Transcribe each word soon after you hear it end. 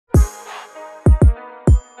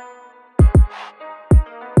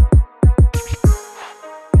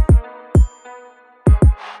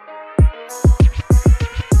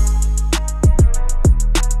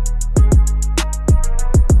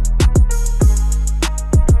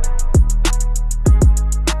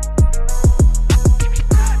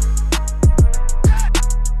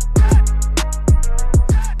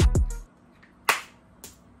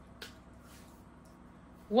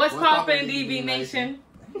STB Nation.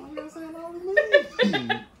 I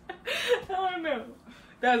don't know.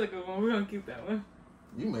 That was a good one. We're gonna keep that one.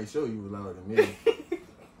 You made sure you was louder than me.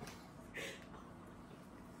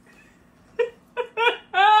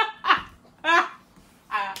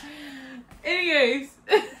 Anyways,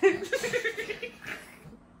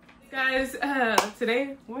 guys,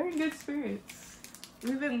 today we're in good spirits.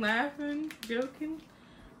 We've been laughing, joking.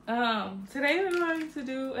 Today we're going to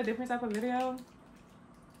do a different type of video.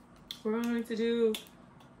 We're going to do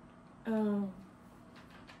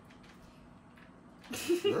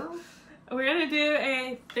we're gonna do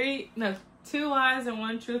a 2 lies and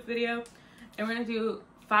 1 truth video, and we're gonna do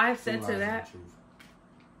 5 sets of that.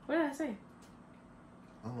 What did I say?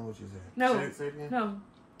 I don't know what you said. No, say it again? no.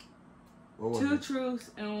 What was 2 it?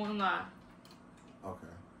 truths and 1 lie. Okay.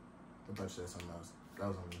 I thought you said something else. That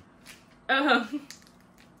was on me. I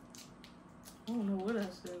don't know what I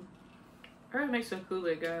said. I gotta make some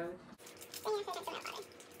Kool-Aid, guys.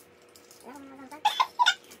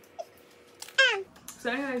 So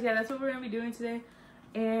anyways, yeah, that's what we're gonna be doing today.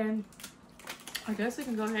 And I guess we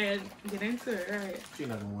can go ahead and get into it, right? She's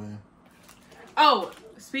not gonna win. Oh,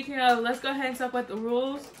 speaking of, let's go ahead and talk about the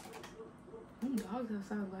rules. Them dogs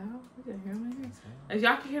outside loud. You can hear them in here. As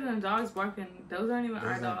y'all can hear them dogs barking, those aren't even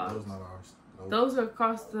our dogs. Those not ours. Nope. Those are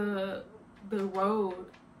across the road,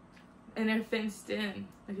 and they're fenced in.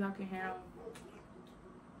 If y'all can hear them.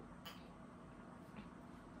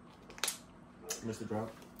 Mr. Drop.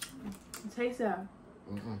 Taste that.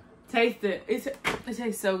 Mm-mm. Taste it. It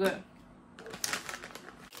tastes so good.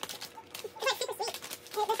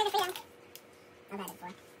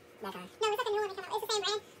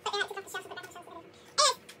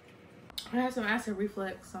 I have some acid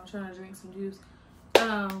reflux, so I'm trying to drink some juice.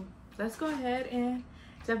 Let's go ahead and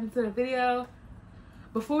jump into the video.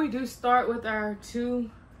 Before we do start with our two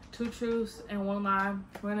truths and 1 lie,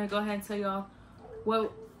 we're gonna go ahead and tell y'all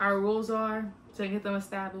what our rules are to get them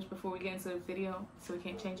established before we get into the video, so we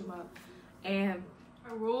can't change them up. And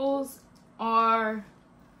our rules are,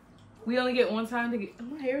 we only get 1 time to get. Oh,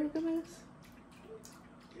 my hair look a mess.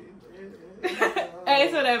 Hey,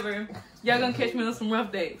 it's whatever. Y'all gonna catch me on some rough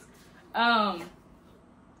days.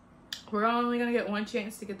 We're only gonna get 1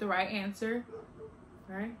 chance to get the right answer.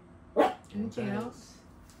 Right? Anything else?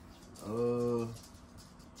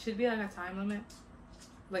 Should be like a time limit.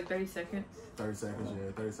 Like 30 seconds. 30 seconds,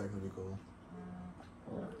 yeah. 30 seconds would be cool.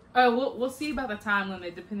 We'll see about the time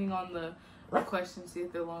limit depending on the questions, see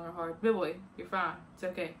if they're long or hard. Big boy, you're fine. It's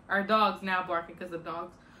okay. Our dog's now barking because the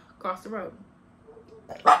dogs crossed the road.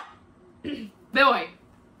 Big boy.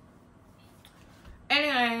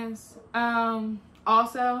 Anyways,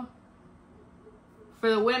 also, for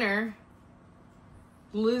the winner,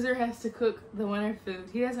 the loser has to cook the winner food.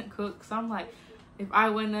 He doesn't cook, so I'm like, if I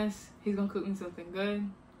win this, he's gonna cook me something good.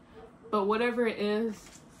 But whatever it is,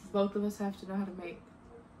 both of us have to know how to make.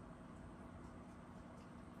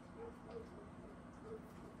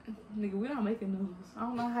 Nigga, we don't make noodles. I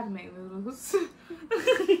don't know how to make noodles.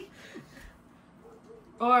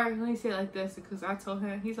 Or, let me say it like this, because I told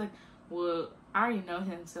him, he's like, well, I already know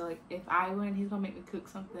him, so like, if I win, he's gonna make me cook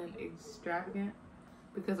something extravagant,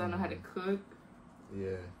 because I know how to cook.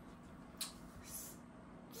 Yeah.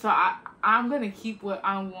 So I'm gonna keep what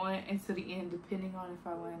I want until the end, depending on if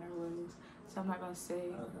I win or lose. So I'm not gonna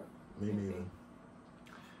say Me neither.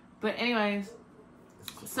 But anyways,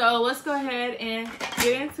 so let's go ahead and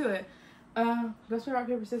get into it. Let's play rock,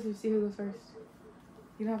 paper, scissors, see who goes first.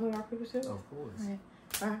 You know how to play rock, paper, scissors? Of course. Alright.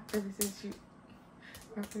 Rock, paper, scissors, shoot.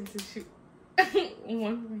 Rock, paper, scissors, shoot.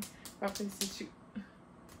 1 for me. Rock, paper, scissors, shoot.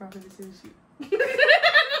 Rock, paper, scissors, shoot. I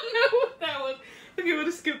don't know what that was. Okay, we'll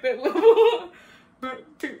just skip that level. Rock,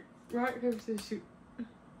 paper, scissors, shoot.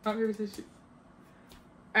 Rock, paper, scissors, shoot.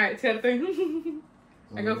 Alright, 2 out of 3.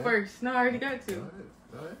 I go first. No, I already got 2.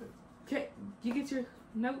 Go ahead. Okay, you get your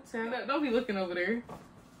notes out. Don't be looking over there.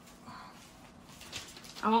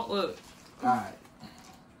 I won't look. Alright.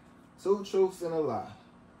 2 truths and a lie.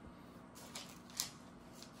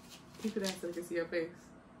 Keep it down so I can see your face.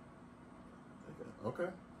 Okay.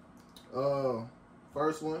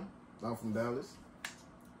 First one, I'm from Dallas.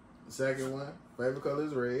 The second one, favorite color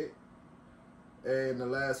is red. And the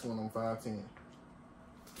last one, I'm 5'10".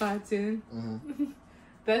 5'10". Mm-hmm.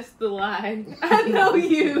 That's the lie. I know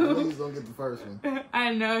you. Please don't get the first one.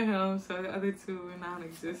 I know him, so the other 2 are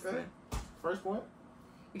non-existent. Okay. First point.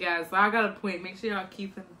 Yeah, so I got a point. Make sure y'all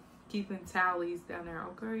keeping tallies down there,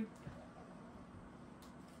 okay?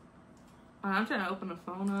 I'm trying to open the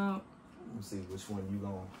phone up. Let me see which one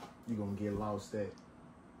you gonna get lost at.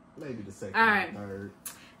 Maybe the second, All right. third.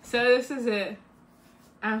 So this is it.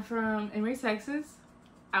 I'm from Emory, Texas.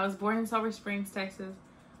 I was born in Silver Springs, Texas.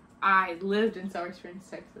 I lived in Sour Springs,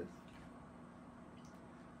 Texas.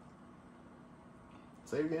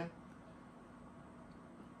 Say it again.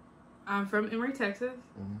 I'm from Emory, Texas.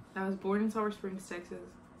 Mm-hmm. I was born in Sour Springs, Texas.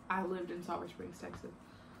 I lived in Sour Springs, Texas.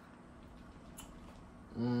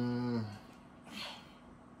 You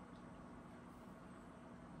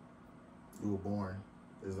were born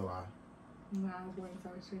is a lie. No, I was born in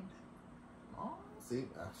Sour Springs. Oh, see?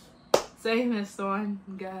 Same as one,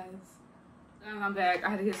 guys. I'm back. I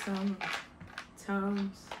had to get some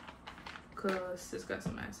Tums because it's got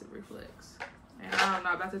some acid reflux. And I'm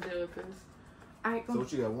not about to deal with this. Alright, so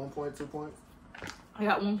what you got, 1 point, 2 points? I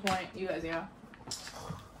got 1 point. You guys, yeah.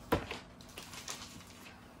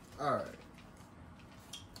 Alright.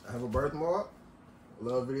 I have a birthmark,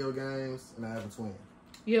 love video games, and I have a twin.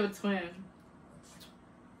 You have a twin.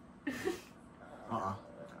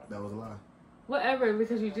 That was a lie. Whatever,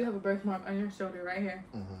 because you do have a birthmark on your shoulder right here.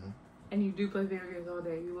 Mm-hmm. And you do play video games all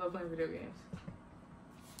day. You love playing video games.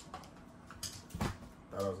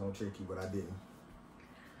 Thought I was gonna trick you, but I didn't.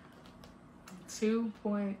 2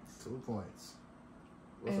 points. 2 points.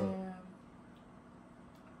 What's up?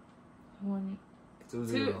 1,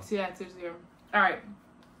 2-0. Yeah, 2-0. All right.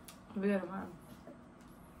 We got a mine.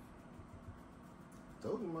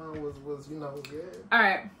 Told you mine was you know, yeah. All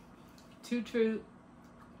right. 2 truths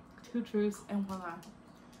and 1 lie.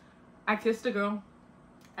 I kissed a girl.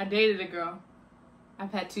 I dated a girl.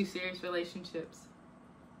 I've had 2 serious relationships.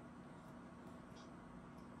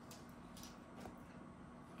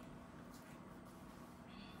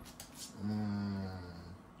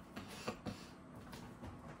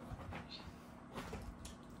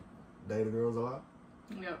 Dated girls a lot?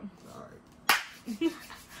 Yep. Alright.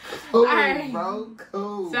 Cool, Alright. bro.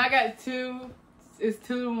 Cool. So I got 2. It's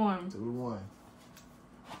 2-1. 2-1.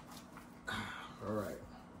 Alright.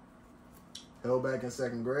 Held back in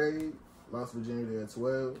 2nd grade. Lost virginity at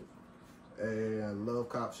 12. And love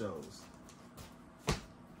cop shows.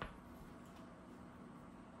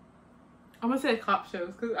 I'm gonna say cop shows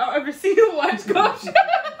because I don't ever see you watch cop shows.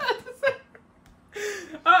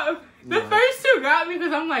 The first 2 got me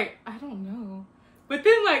because I'm like, I don't know. But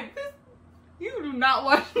then like, you do not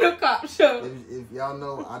watch no cop shows. If y'all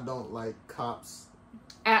know, I don't like cops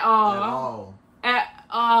At all. At all. At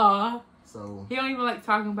all. So he don't even like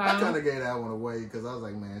talking about I kind of gave that one away because I was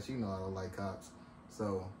like, man, she know I don't like cops.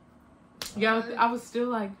 So yeah, right. I was still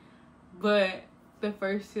like, but the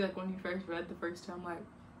first 2, like when you first read the first 2, I'm like,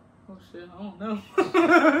 oh shit, I don't know.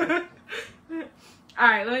 All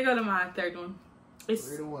right, let me go to my 3rd one. It's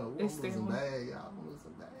 3-1. It's 3-1. Bad. Y'all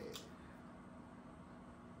losing bad.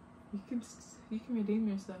 You can redeem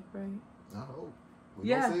yourself, right? I hope.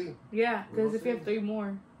 Yeah, see. Yeah, because if you have 3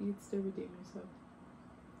 more, you can still redeem yourself.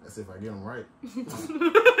 That's if I get them right.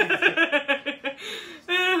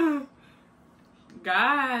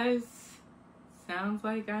 Guys, sounds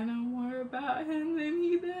like I know more about him than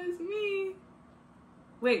he does me.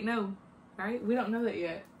 Wait, no, right? We don't know that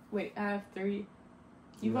yet. Wait, I have 3.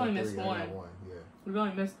 You've only missed 1. Yeah. We've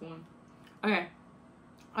only missed 1. Okay.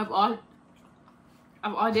 I've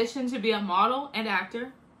auditioned to be a model and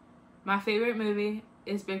actor. My favorite movie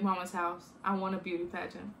is Big Mama's House. I won a beauty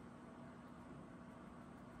pageant.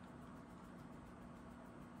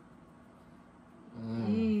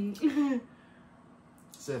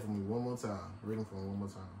 Say it for me one more time. Read them for me one more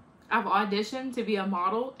time. I've auditioned to be a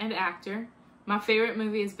model and actor. My favorite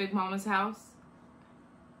movie is Big Mama's House.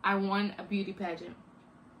 I won a beauty pageant.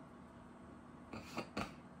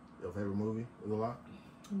 Your favorite movie is a lot?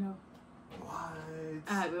 No. What?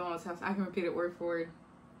 Big Mama's House. I can repeat it word for word.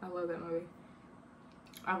 I love that movie.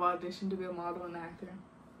 I've auditioned to be a model and actor.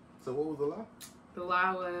 So what was the lie? The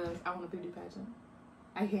lie was I won a beauty pageant.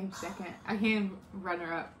 I came 2nd. I came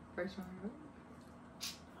runner-up. First runner-up.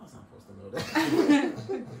 I was not supposed to know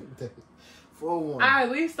that. 4-1. I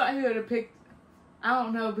at least thought he would have picked. I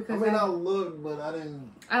don't know because I looked, but I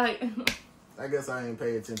didn't. I guess I ain't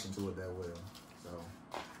pay attention to it that well. So.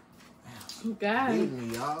 Guys, beat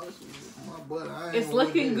me, y'all. My butt. It's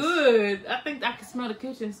looking good. I think I can smell the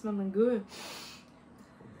kitchen smelling good.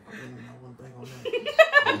 I didn't know one thing on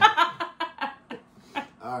that.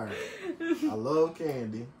 All right. I love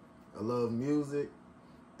candy. I love music,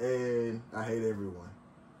 and I hate everyone.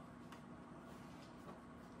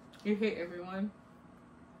 You hate everyone?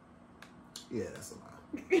 Yeah, that's a lie.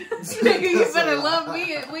 Nigga, you better love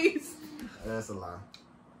me at least. That's a lie.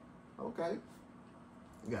 Okay.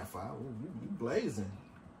 You got 5. Ooh, you blazing.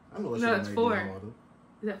 I know what No, it's 4.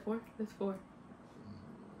 Is that 4? That's 4.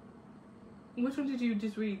 Which one did you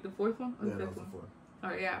just read? The 4th one? Or yeah, the 5th that was the one?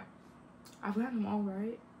 4. Oh, yeah. I've gotten them all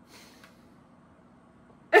right.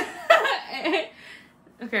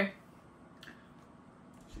 Okay.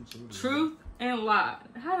 She She cheated. Truth and lie.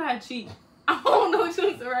 How did I cheat? I don't know which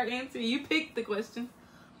one's the right answer. You picked the question.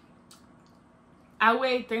 I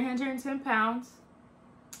weigh 310 pounds.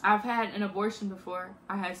 I've had an abortion before.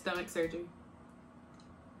 I had stomach surgery.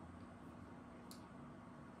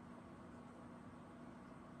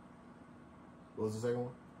 What was the second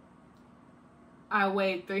one? I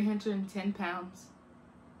weighed 310 pounds.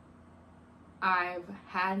 I've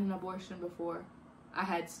had an abortion before. I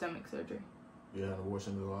had stomach surgery. You had an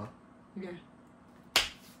abortion as well? Yeah.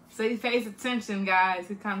 So he pays attention, guys.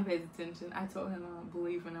 He kind of pays attention. I told him I don't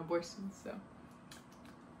believe in abortions, so.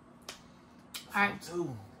 All right.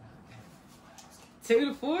 2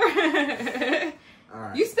 to 4. All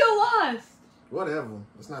right. You still lost. Whatever.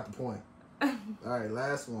 That's not the point. All right,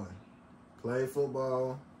 last one. Played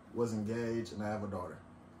football, was engaged, and I have a daughter.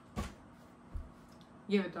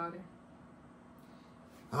 You have a daughter.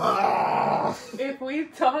 Ah! If we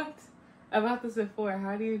talked about this before,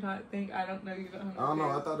 how do you not think I don't know you don't have a I don't know.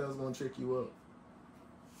 daughter? I thought that was going to trick you up.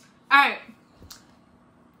 All right.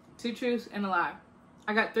 2 truths and a lie.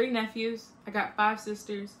 I got 3 nephews. I got 5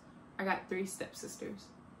 sisters. I got 3 stepsisters.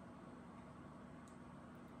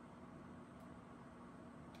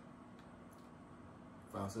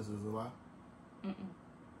 Five sisters a lie? Mm-mm.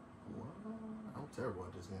 What? I'm terrible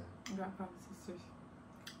at this game. I got 5 sisters.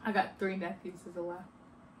 I got 3 nephews is a lie.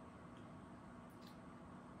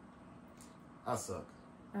 I suck.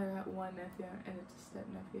 I got 1 nephew and it's a step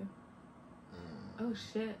nephew. Oh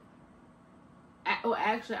shit.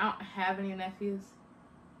 Actually, I don't have any nephews.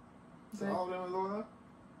 So all of them is a lie?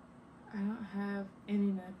 I don't have any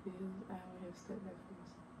nephews. I only have step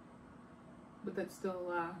nephews. But that's still a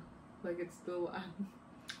lie. Like, it's still a lie.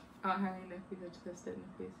 I don't have any nephews. I just have step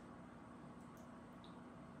nephews.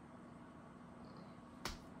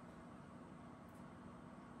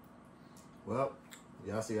 Well,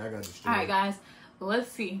 y'all see, I got destroyed. Alright, guys.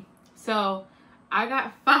 Let's see. So, I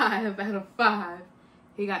got 5 out of 5.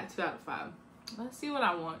 He got 2 out of 5. Let's see what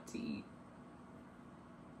I want to eat.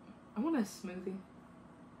 I want a smoothie.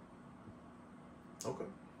 Okay.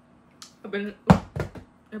 A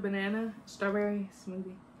banana, strawberry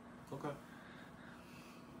smoothie. Okay.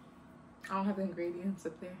 I don't have the ingredients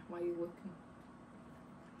up there. Why are you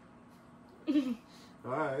looking?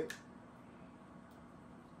 Alright.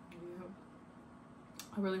 Yeah.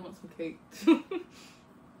 I really want some cake.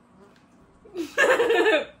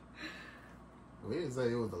 We didn't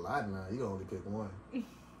say it was a lot now. You can only pick one.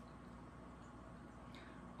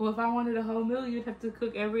 Well, if I wanted a whole meal, you'd have to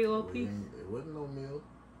cook every little piece. It wasn't no meal.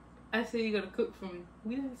 I said you gotta cook for me.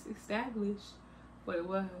 We didn't establish what it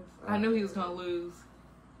was. I knew he was gonna lose.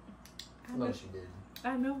 No, she didn't.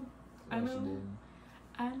 I knew. No, she didn't.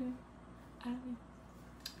 I knew.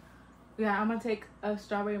 Yeah, I'm gonna take a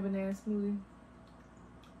strawberry and banana smoothie.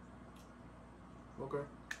 Okay.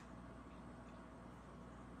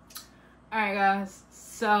 Alright, guys.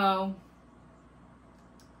 So,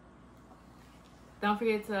 don't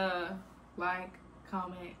forget to like,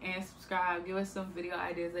 comment, and subscribe. Give us some video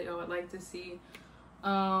ideas that y'all would like to see.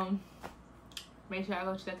 Make sure I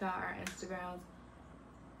go check out our Instagrams.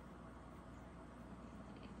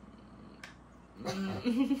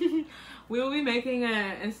 We will be making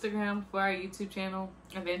an Instagram for our YouTube channel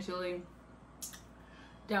eventually.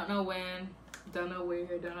 Don't know when, don't know where,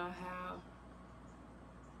 don't know how.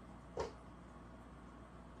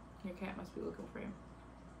 Your cat must be looking for him.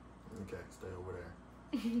 Okay, stay over there.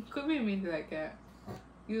 Quit being mean to that cat.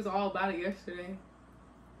 He was all about it yesterday.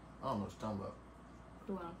 I don't know what you're talking about.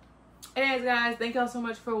 Cool on. Anyways, guys, thank y'all so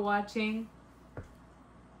much for watching.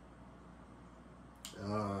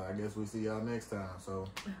 I guess we see y'all next time. So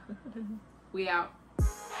We out.